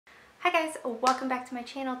Hi guys, welcome back to my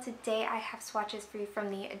channel. Today I have swatches for you from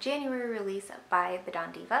the January release by the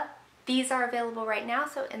Don Deeva. These are available right now,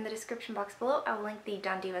 so in the description box below I will link the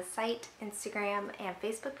Don Deeva site, Instagram, and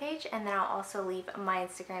Facebook page, and then I'll also leave my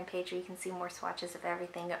Instagram page where you can see more swatches of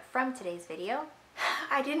everything from today's video.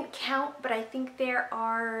 I didn't count, but I think there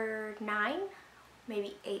are 9,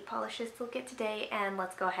 maybe 8 polishes to look at today, and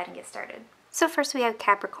let's go ahead and get started. So first we have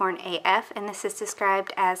Capricorn AF, and this is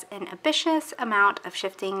described as an ambitious amount of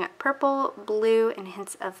shifting purple, blue, and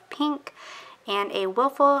hints of pink, and a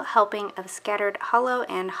willful helping of scattered hollow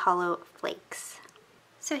and hollow flakes.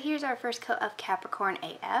 So here's our first coat of Capricorn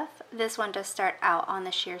AF. This one does start out on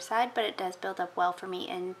the sheer side, but it does build up well for me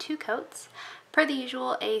in 2 coats. Per the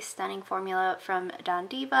usual, a stunning formula from Don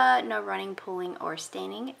Deeva, no running, pooling, or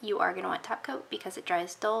staining. You are going to want top coat because it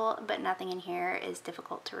dries dull, but nothing in here is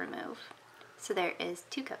difficult to remove. So there is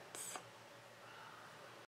 2 coats.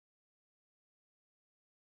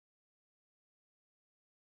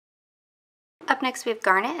 Up next we have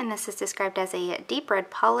Garnet, and this is described as a deep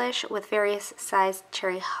red polish with various sized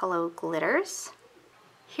cherry hollow glitters.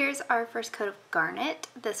 Here's our first coat of Garnet.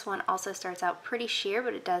 This one also starts out pretty sheer,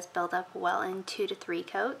 but it does build up well in 2 to 3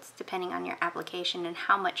 coats, depending on your application and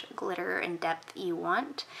how much glitter and depth you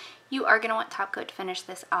want. You are going to want top coat to finish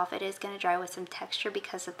this off. It is going to dry with some texture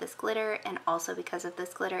because of this glitter, and also because of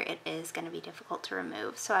this glitter it is going to be difficult to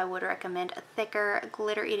remove. So I would recommend a thicker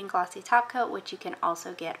glitter eating glossy top coat, which you can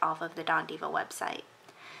also get off of the Don Deeva website.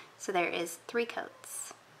 So there is 3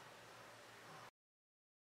 coats.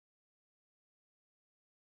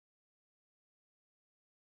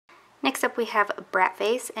 Next up we have Brat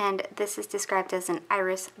Face, and this is described as an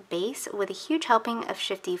iris base with a huge helping of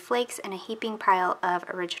shifty flakes and a heaping pile of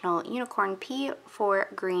original unicorn pea for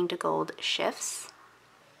green to gold shifts.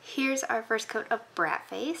 Here's our first coat of Brat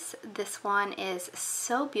Face. This one is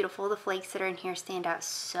so beautiful. The flakes that are in here stand out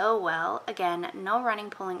so well. Again, no running,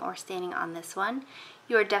 pulling, or staining on this one.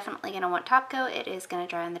 You are definitely going to want top coat. It is going to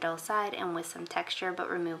dry on the dull side and with some texture, but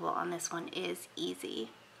removal on this one is easy.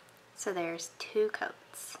 So there's 2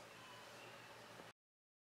 coats.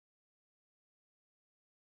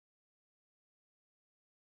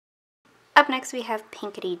 Up next we have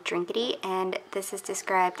Pinkity Drinkity, and this is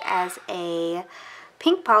described as a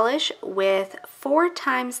pink polish with 4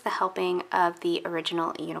 times the helping of the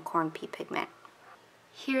original unicorn pea pigment.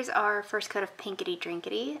 Here's our first coat of Pinkity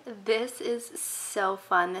Drinkity. This is so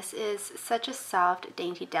fun. This is such a soft,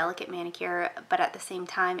 dainty, delicate manicure, but at the same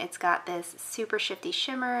time it's got this super shifty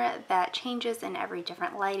shimmer that changes in every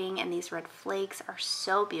different lighting, and these red flakes are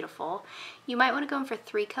so beautiful. You might want to go in for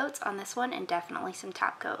 3 coats on this one and definitely some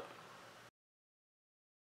top coat.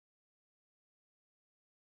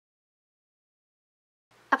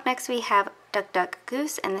 Up next we have Duck Duck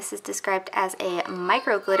Goose, and this is described as a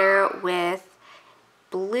micro glitter with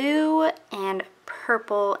blue and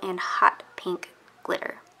purple and hot pink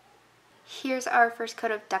glitter. Here's our first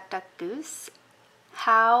coat of Duck Duck Goose.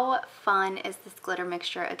 How fun is this glitter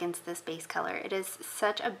mixture against this base color? It is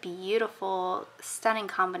such a beautiful, stunning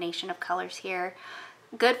combination of colors here.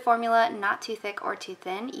 Good formula, not too thick or too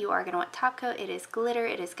thin. You are going to want top coat. It is glitter.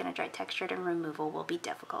 It is going to dry textured, and removal will be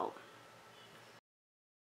difficult.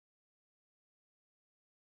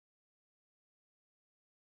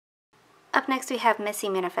 Up next we have Missy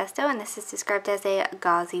Manifesto, and this is described as a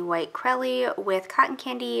gauzy white crelly with cotton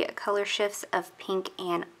candy color shifts of pink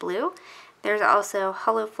and blue. There's also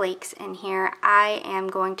hollow flakes in here. I am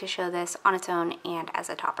going to show this on its own and as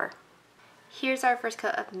a topper. Here's our first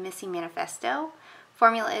coat of Missy Manifesto.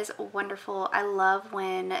 Formula is wonderful. I love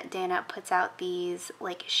when Dana puts out these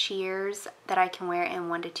like sheers that I can wear in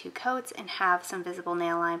 1 to 2 coats and have some visible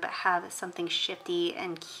nail line, but have something shifty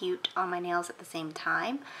and cute on my nails at the same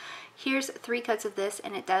time. Here's 3 coats of this,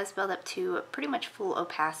 and it does build up to pretty much full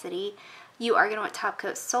opacity. You are going to want top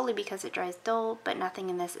coat solely because it dries dull, but nothing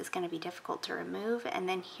in this is going to be difficult to remove. And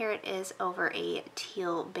then here it is over a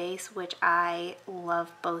teal base, which I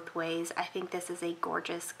love both ways. I think this is a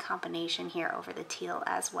gorgeous combination here over the teal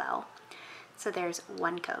as well. So there's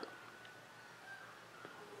 1 coat.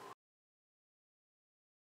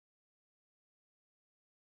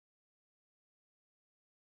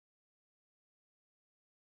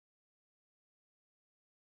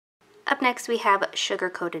 Up next we have Sugar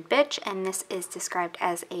Coated Bitch, and this is described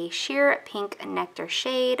as a sheer pink nectar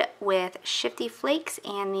shade with shifty flakes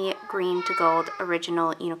and the green to gold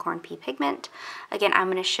original unicorn pea pigment. Again, I'm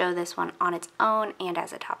going to show this one on its own and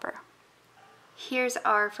as a topper. Here's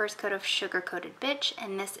our first coat of Sugar Coated Bitch,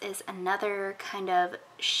 and this is another kind of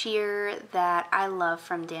sheer that I love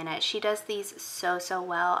from Dana. She does these so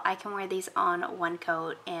well. I can wear these on 1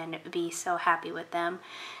 coat and be so happy with them.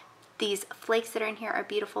 These flakes that are in here are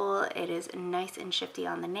beautiful. It is nice and shifty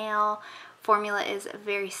on the nail. Formula is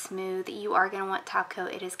very smooth. You are going to want top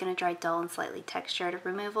coat. It is going to dry dull and slightly textured.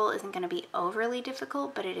 Removal isn't going to be overly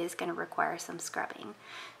difficult, but it is going to require some scrubbing.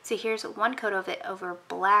 So here's one coat of it over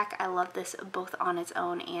black. I love this both on its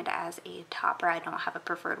own and as a topper. I don't have a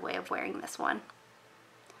preferred way of wearing this one.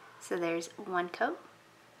 So there's one coat.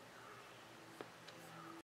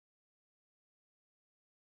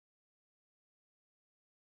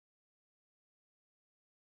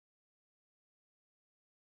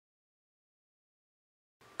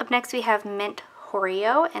 Up next we have Mint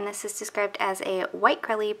Hooreo, and this is described as a white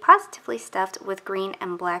crelly positively stuffed with green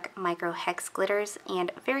and black micro hex glitters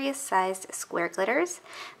and various sized square glitters.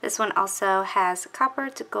 This one also has copper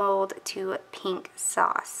to gold to pink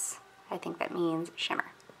sauce. I think that means shimmer.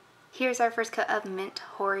 Here's our first coat of Mint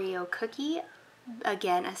Hooreo cookie.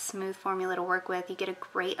 Again, a smooth formula to work with. You get a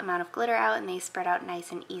great amount of glitter out and they spread out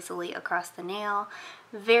nice and easily across the nail.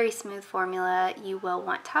 Very smooth formula. You will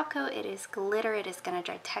want top coat. It is glitter. It is going to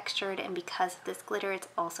dry textured, and because of this glitter, it's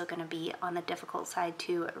also going to be on the difficult side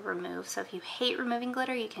to remove. So if you hate removing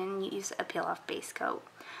glitter, you can use a peel off base coat.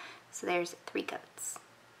 So there's 3 coats.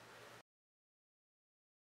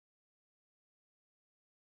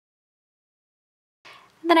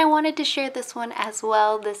 Then I wanted to share this one as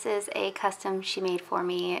well. This is a custom she made for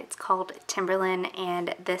me. It's called Timberlin,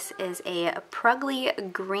 and this is a Prugly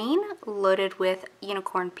green loaded with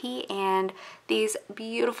unicorn pea and these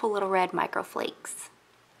beautiful little red micro flakes.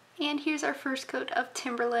 And here's our first coat of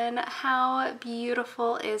Timberlin. How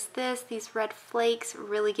beautiful is this? These red flakes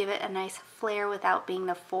really give it a nice flare without being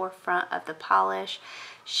the forefront of the polish.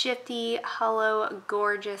 Shifty, hollow,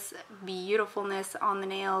 gorgeous beautifulness on the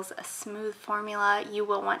nails, a smooth formula. You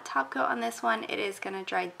will want top coat on this one. It is going to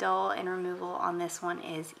dry dull, and removal on this one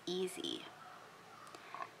is easy.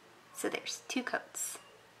 So there's 2 coats.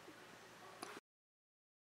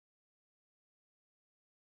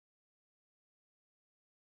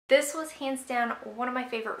 This was hands down one of my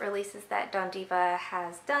favorite releases that Don Deeva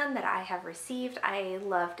has done, that I have received. I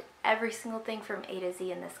loved every single thing from A to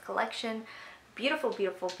Z in this collection. Beautiful,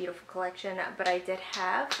 beautiful, beautiful collection, but I did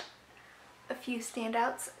have a few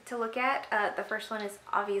standouts to look at. The first one is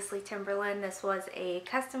obviously Timberlin. This was a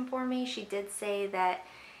custom for me. She did say that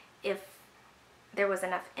if there was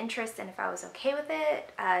enough interest and if I was okay with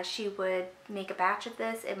it, she would make a batch of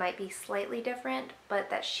this. It might be slightly different, but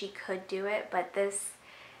that she could do it. But this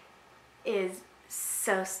is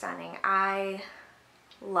so stunning. I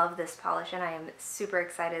love this polish, and I am super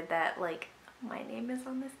excited that like my name is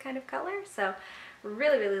on this kind of color. So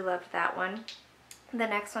really, really loved that one. The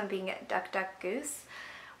next one being Duck Duck Goose.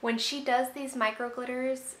 When she does these micro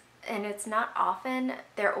glitters, and it's not often,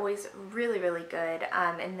 they're always really, really good.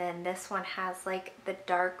 And then this one has like the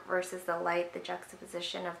dark versus the light, the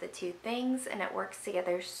juxtaposition of the 2 things, and it works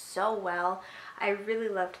together so well. I really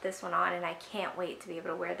loved this one on, and I can't wait to be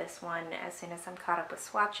able to wear this one as soon as I'm caught up with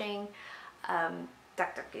swatching.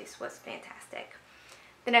 Duck Duck Goose was fantastic.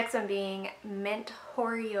 The next one being Mint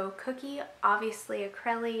Hooreo Cookie, obviously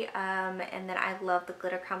acrylic, and then I love the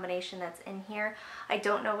glitter combination that's in here. I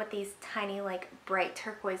don't know what these tiny like bright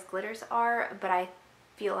turquoise glitters are, but I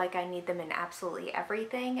feel like I need them in absolutely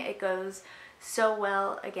everything. It goes so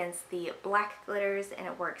well against the black glitters, and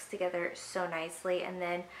it works together so nicely. And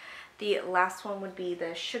then the last one would be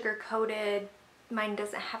the sugar coated. Mine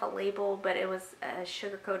doesn't have a label, but it was a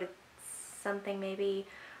sugar coated something maybe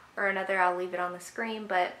or another. I'll leave it on the screen,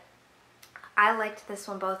 but I liked this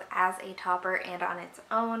one both as a topper and on its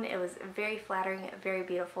own. It was very flattering, very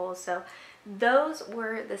beautiful. So those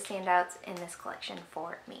were the standouts in this collection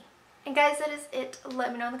for me. And guys, that is it.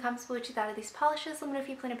 Let me know in the comments below what you thought of these polishes. Let me know if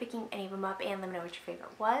you plan on picking any of them up, and let me know what your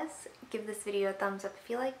favorite was. Give this video a thumbs up if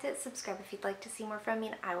you liked it. Subscribe if you'd like to see more from me,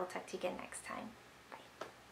 and I will talk to you again next time.